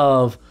reeks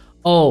of,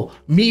 oh,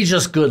 me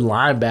just good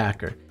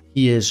linebacker.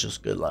 He is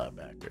just good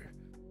linebacker.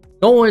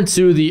 Going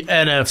to the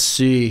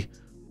NFC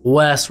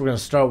West, we're going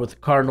to start with the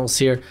Cardinals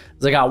here.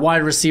 They got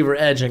wide receiver,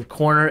 edge, and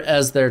corner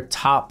as their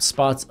top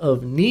spots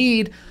of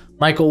need.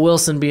 Michael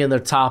Wilson being their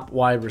top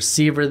wide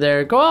receiver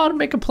there. Go out and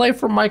make a play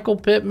for Michael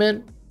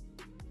Pittman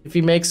if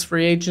he makes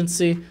free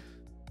agency.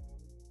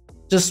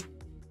 Just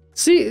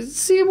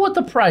see what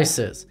the price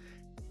is.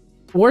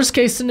 Worst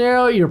case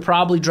scenario, you're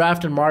probably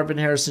drafting Marvin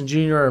Harrison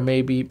Jr. or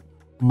maybe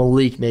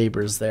Malik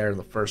Neighbors there in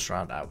the first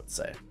round, I would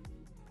say.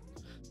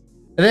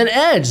 And then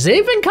edge,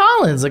 Zaven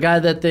Collins, a guy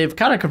that they've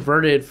kind of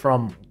converted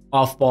from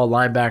off-ball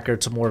linebacker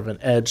to more of an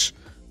edge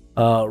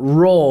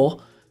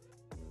role.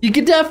 You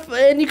could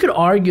you could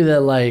argue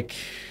that like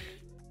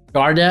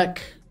Gardeck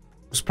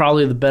was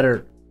probably the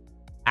better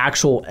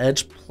actual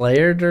edge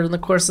player during the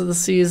course of the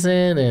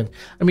season. And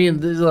I mean,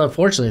 the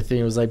unfortunate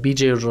thing was like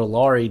BJ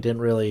Ojolari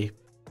didn't really,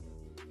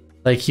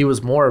 like, he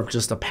was more of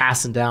just a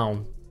passing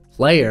down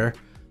player.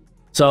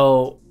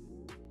 So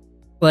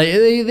like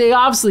they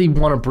obviously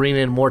want to bring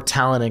in more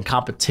talent and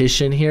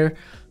competition here.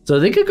 So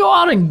they could go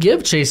out and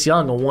give Chase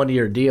Young a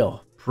 1-year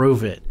deal.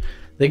 Prove it.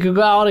 They could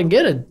go out and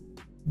get a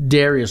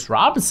Darius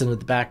Robinson at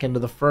the back end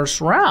of the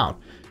first round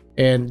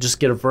and just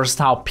get a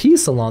versatile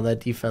piece along that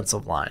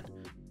defensive line.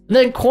 And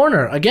then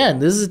corner, again,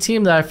 this is a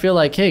team that I feel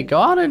like, hey, go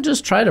out and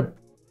just try to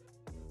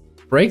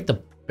break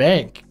the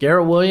bank.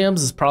 Garrett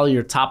Williams is probably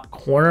your top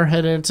corner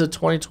heading into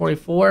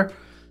 2024.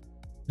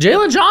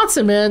 Jalen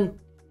Johnson, man,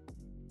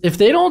 if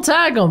they don't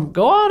tag him,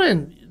 go out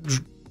and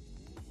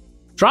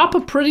drop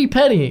a pretty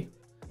penny.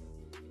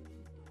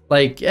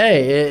 Like,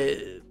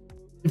 hey,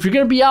 if you're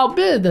going to be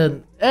outbid,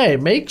 then, hey,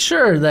 make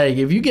sure that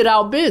if you get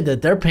outbid,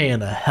 that they're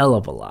paying a hell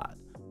of a lot.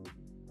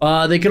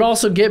 They could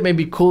also get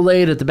maybe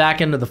Kool-Aid at the back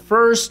end of the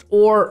first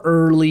or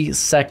early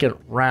second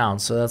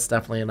round. So that's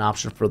definitely an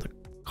option for the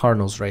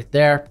Cardinals right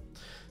there.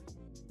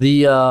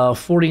 The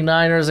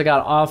 49ers, I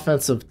got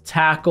offensive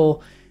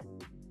tackle,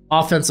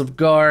 offensive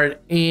guard,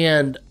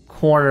 and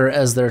corner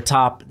as their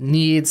top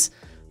needs.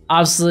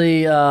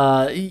 Obviously,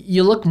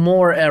 you look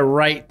more at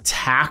right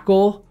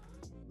tackle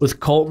with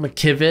Colt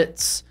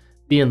McKivitz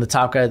being the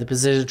top guy at the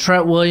position.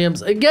 Trent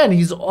Williams, again,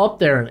 he's up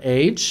there in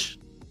age.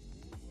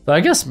 So I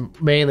guess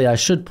mainly I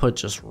should put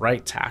just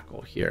right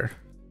tackle here.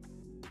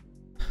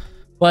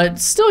 But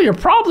still, you're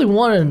probably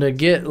wanting to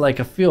get like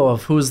a feel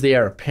of who's the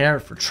heir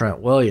apparent for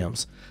Trent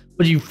Williams.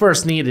 But you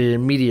first need an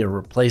immediate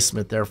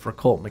replacement there for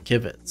Colton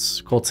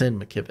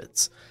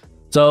McKivitz.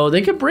 So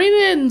they could bring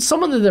in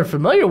someone that they're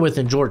familiar with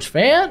in George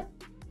Fant.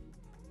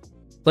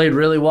 Played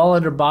really well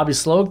under Bobby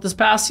Sloak this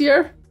past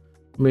year.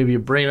 Maybe you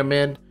bring him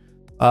in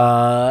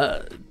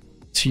to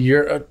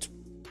your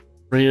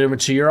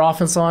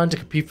offense line to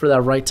compete for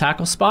that right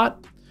tackle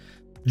spot.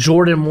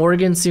 Jordan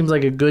Morgan seems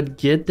like a good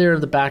get there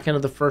in the back end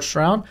of the first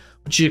round.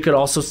 But you could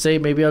also say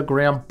maybe a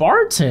Graham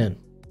Barton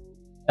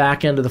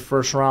back end of the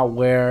first round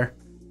where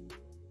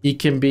he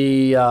can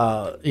be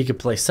he could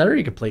play center,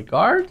 he could play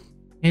guard,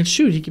 and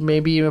shoot, he can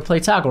maybe even play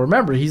tackle.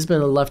 Remember, he's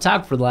been a left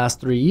tackle for the last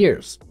 3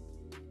 years.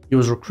 He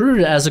was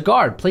recruited as a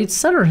guard, played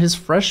center his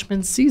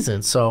freshman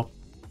season. So,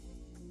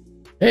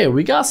 hey,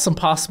 we got some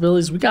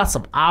possibilities. We got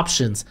some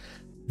options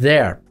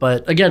there.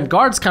 But again,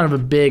 guard's kind of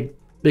a big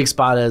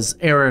spot as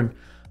Aaron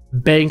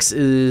Banks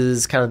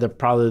is kind of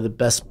probably the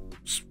best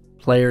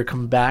player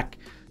coming back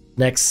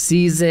next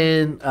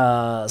season.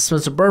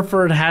 Spencer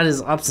Burford had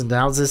his ups and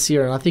downs this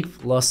year, and I think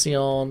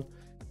Felicion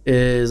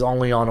is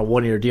only on a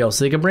 1-year deal.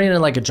 So they can bring in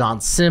like a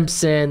John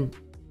Simpson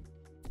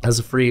as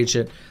a free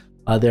agent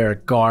there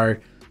at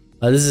guard.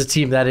 This is a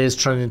team that is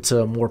turning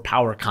into more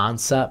power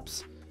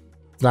concepts.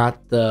 It's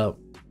not the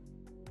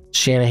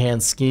Shanahan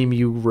scheme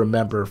you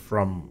remember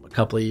from a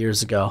couple of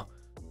years ago.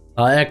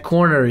 At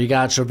corner, you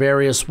got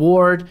Travarius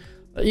Ward.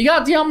 You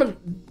got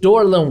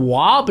Diamador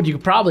Lenoir, but you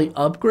could probably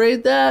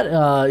upgrade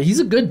that. He's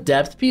a good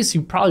depth piece.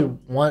 You probably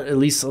want at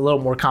least a little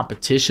more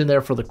competition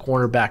there for the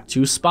cornerback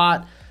 2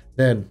 spot.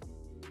 Then,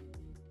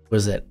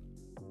 was it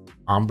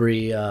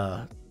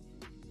Ambry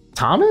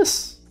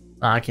Thomas?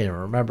 I can't even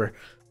remember.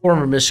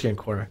 Former Michigan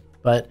corner.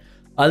 But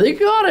they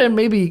got to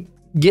maybe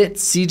get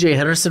CJ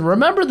Henderson.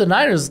 Remember, the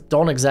Niners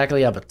don't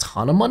exactly have a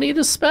ton of money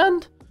to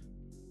spend,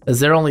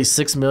 as they're only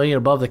 $6 million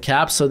above the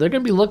cap. So they're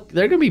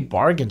gonna be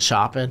bargain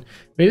shopping.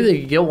 Maybe they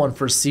could get one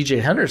for CJ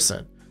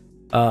Henderson,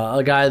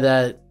 a guy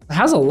that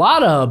has a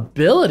lot of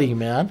ability.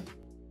 Man,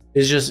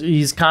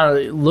 he's kind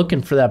of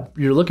looking for that.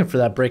 You're looking for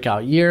that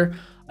breakout year.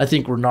 I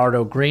think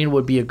Renardo Green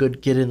would be a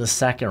good get in the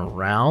second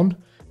round.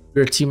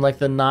 You're a team like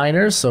the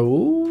Niners, so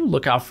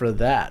look out for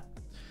that.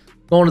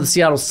 Going to the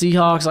Seattle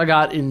Seahawks, I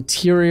got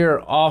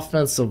interior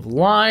offensive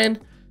line.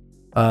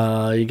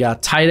 You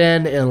got tight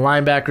end and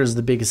linebackers,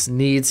 the biggest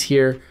needs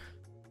here.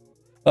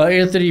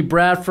 Anthony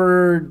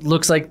Bradford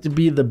looks like to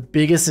be the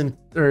biggest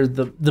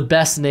the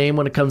best name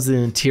when it comes to the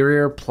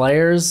interior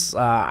players.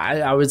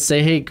 I would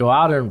say, hey, go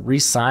out and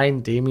re-sign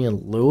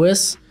Damian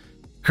Lewis.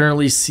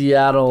 Currently,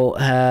 Seattle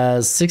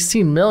has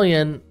 $16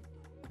 million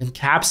in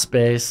cap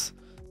space.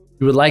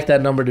 You would like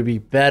that number to be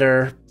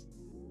better.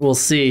 We'll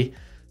see.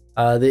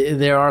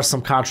 There are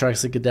some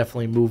contracts that could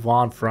definitely move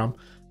on from,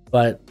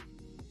 but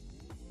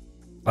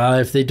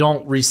if they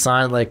don't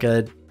re-sign like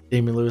a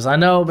Damian Lewis, I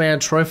know, man,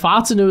 Troy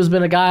Fautanu has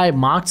been a guy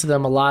mocked to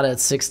them a lot at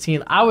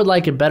 16. I would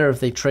like it better if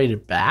they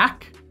traded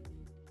back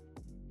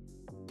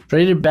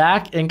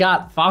and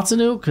got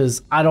Fautanu,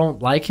 because I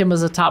don't like him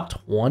as a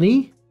top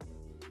 20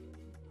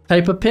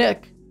 type of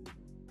pick.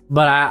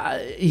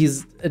 But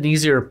he's an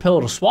easier pill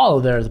to swallow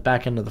there at the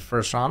back end of the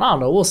first round. I don't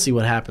know. We'll see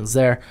what happens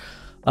there.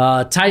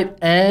 Tight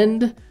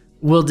end,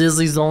 Will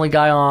Disley's the only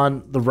guy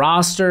on the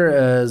roster,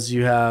 as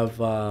you have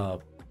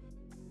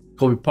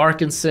Kobe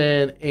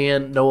Parkinson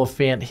and Noah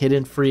Fant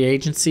hidden free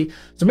agency.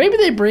 So maybe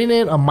they bring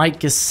in a Mike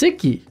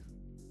Gesicki.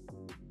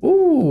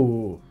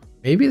 Ooh,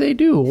 maybe they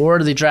do.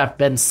 Or they draft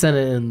Ben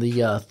Sinnott in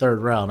the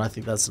third round. I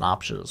think that's an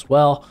option as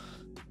well.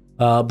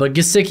 But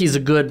Gesicki is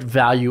a good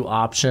value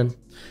option.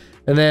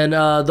 And then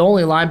the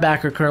only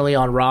linebacker currently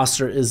on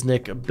roster is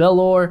Nick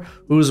Bellor,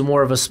 who's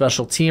more of a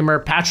special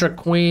teamer. Patrick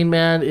Queen,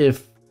 man,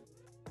 if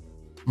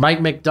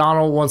Mike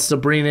McDonald wants to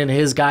bring in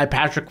his guy,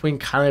 Patrick Queen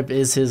kind of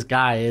is his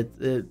guy.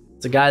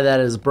 It's a guy that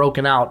has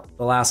broken out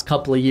the last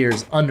couple of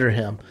years under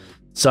him.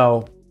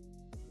 So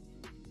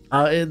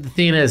the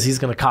thing is, he's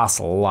going to cost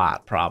a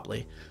lot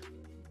probably.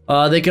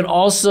 They could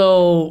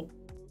also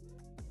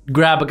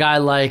grab a guy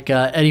like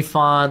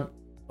Edifon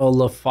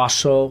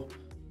Olafashio.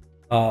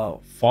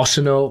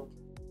 Fashino.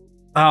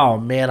 Oh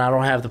man, I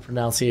don't have the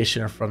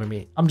pronunciation in front of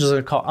me. I'm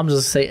just gonna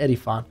say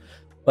Edifon.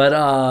 But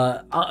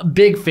a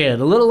big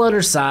fan, a little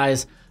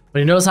undersized, but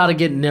he knows how to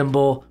get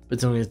nimble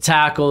between the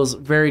tackles.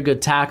 Very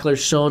good tackler,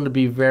 shown to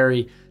be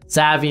very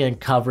savvy in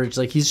coverage.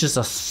 Like, he's just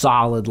a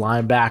solid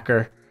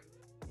linebacker.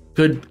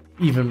 Could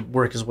even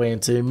work his way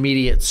into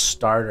immediate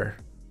starter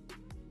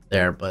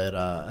there, but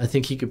I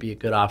think he could be a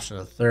good option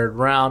in the third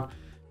round.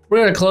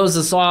 We're gonna close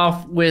this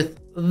off with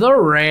the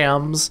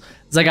Rams,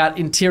 as I got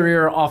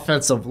interior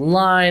offensive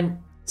line.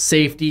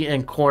 safety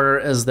and corner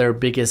as their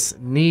biggest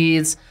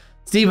needs.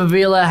 Steve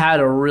Avila had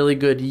a really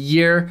good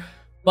year,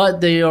 but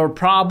they are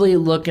probably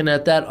looking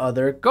at that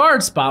other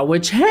guard spot,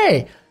 which,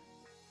 hey,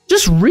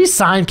 just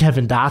re-sign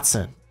Kevin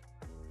Dotson.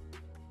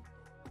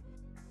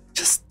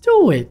 Just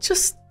do it.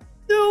 Just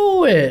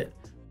do it.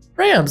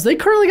 Rams, they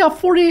currently got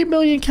 $48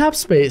 million cap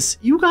space.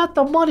 You got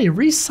the money.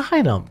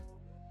 Re-sign them.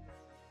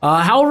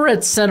 However,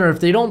 at center, if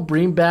they don't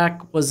bring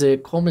back, was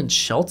it Coleman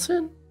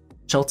Shelton?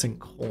 Shelton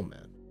Coleman.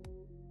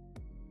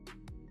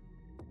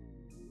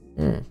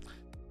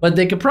 But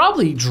they could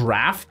probably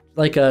draft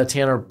like a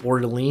Tanner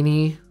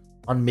Bordellini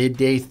on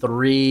midday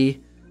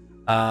 3.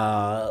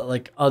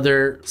 Like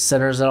other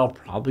centers that'll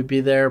probably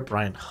be there.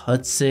 Brian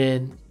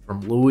Hudson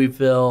from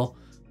Louisville.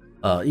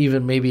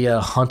 Even maybe a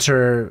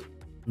Hunter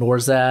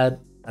Norzad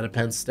out of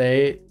Penn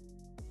State.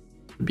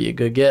 Would be a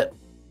good get.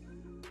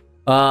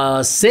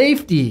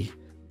 Safety.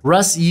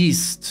 Russ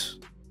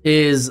East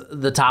is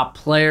the top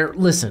player.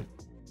 Listen,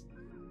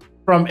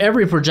 from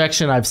every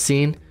projection I've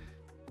seen,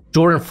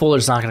 Jordan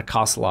Fuller's not going to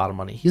cost a lot of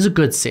money. He's a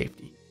good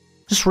safety.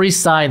 Just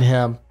re-sign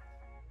him.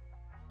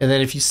 And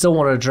then if you still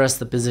want to address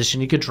the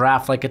position, you could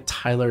draft like a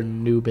Tyler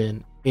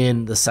Nubin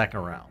in the second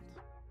round.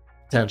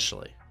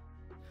 Potentially.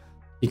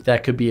 I think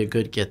that could be a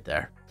good get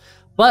there.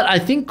 But I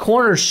think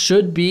corner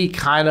should be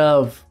kind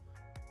of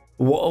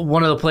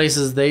one of the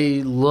places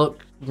they want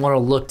to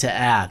look to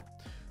add.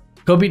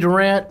 Kobe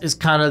Durant is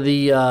kind of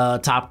the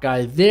top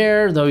guy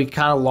there, though he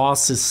kind of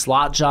lost his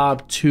slot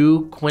job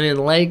to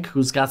Quinton Lake,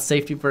 who's got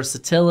safety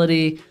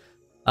versatility.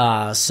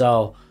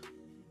 So,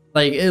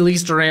 like, at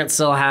least Durant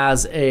still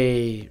has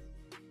a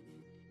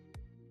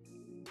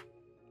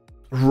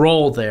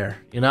role there,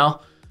 you know?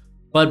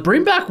 But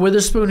bring back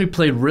Witherspoon, who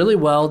played really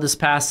well this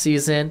past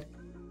season,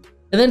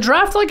 and then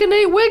draft like a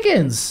Nate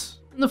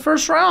Wiggins in the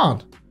first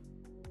round.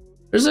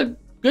 There's a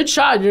good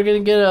shot you're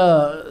going to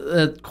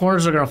get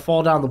corners are going to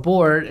fall down the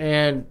board,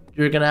 and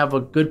you're going to have a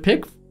good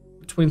pick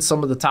between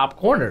some of the top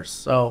corners.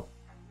 So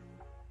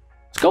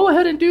let's go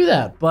ahead and do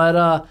that.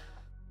 But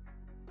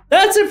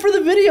that's it for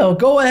the video.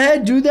 Go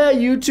ahead, do that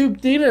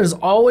YouTube thing. And as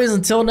always,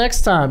 until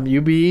next time, you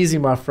be easy,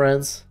 my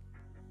friends.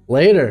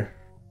 Later.